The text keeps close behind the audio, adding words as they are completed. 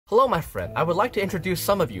Hello my friend, I would like to introduce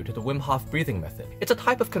some of you to the Wim Hof breathing method. It's a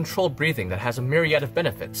type of controlled breathing that has a myriad of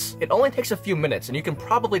benefits. It only takes a few minutes and you can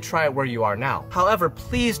probably try it where you are now. However,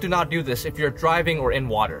 please do not do this if you're driving or in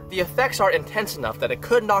water. The effects are intense enough that it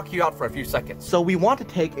could knock you out for a few seconds. So we want to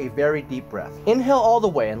take a very deep breath. Inhale all the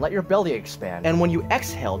way and let your belly expand. And when you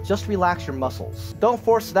exhale, just relax your muscles. Don't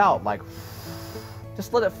force it out like,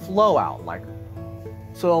 just let it flow out like.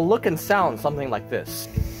 So it'll look and sound something like this.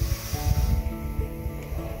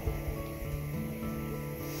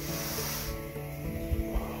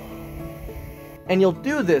 And you'll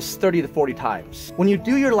do this 30 to 40 times. When you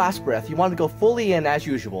do your last breath, you want to go fully in as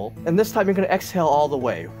usual, and this time you're going to exhale all the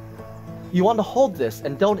way. You want to hold this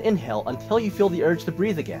and don't inhale until you feel the urge to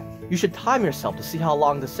breathe again. You should time yourself to see how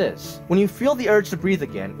long this is. When you feel the urge to breathe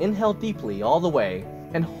again, inhale deeply all the way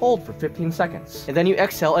and hold for 15 seconds. And then you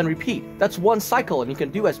exhale and repeat. That's one cycle and you can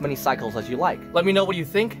do as many cycles as you like. Let me know what you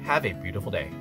think. Have a beautiful day.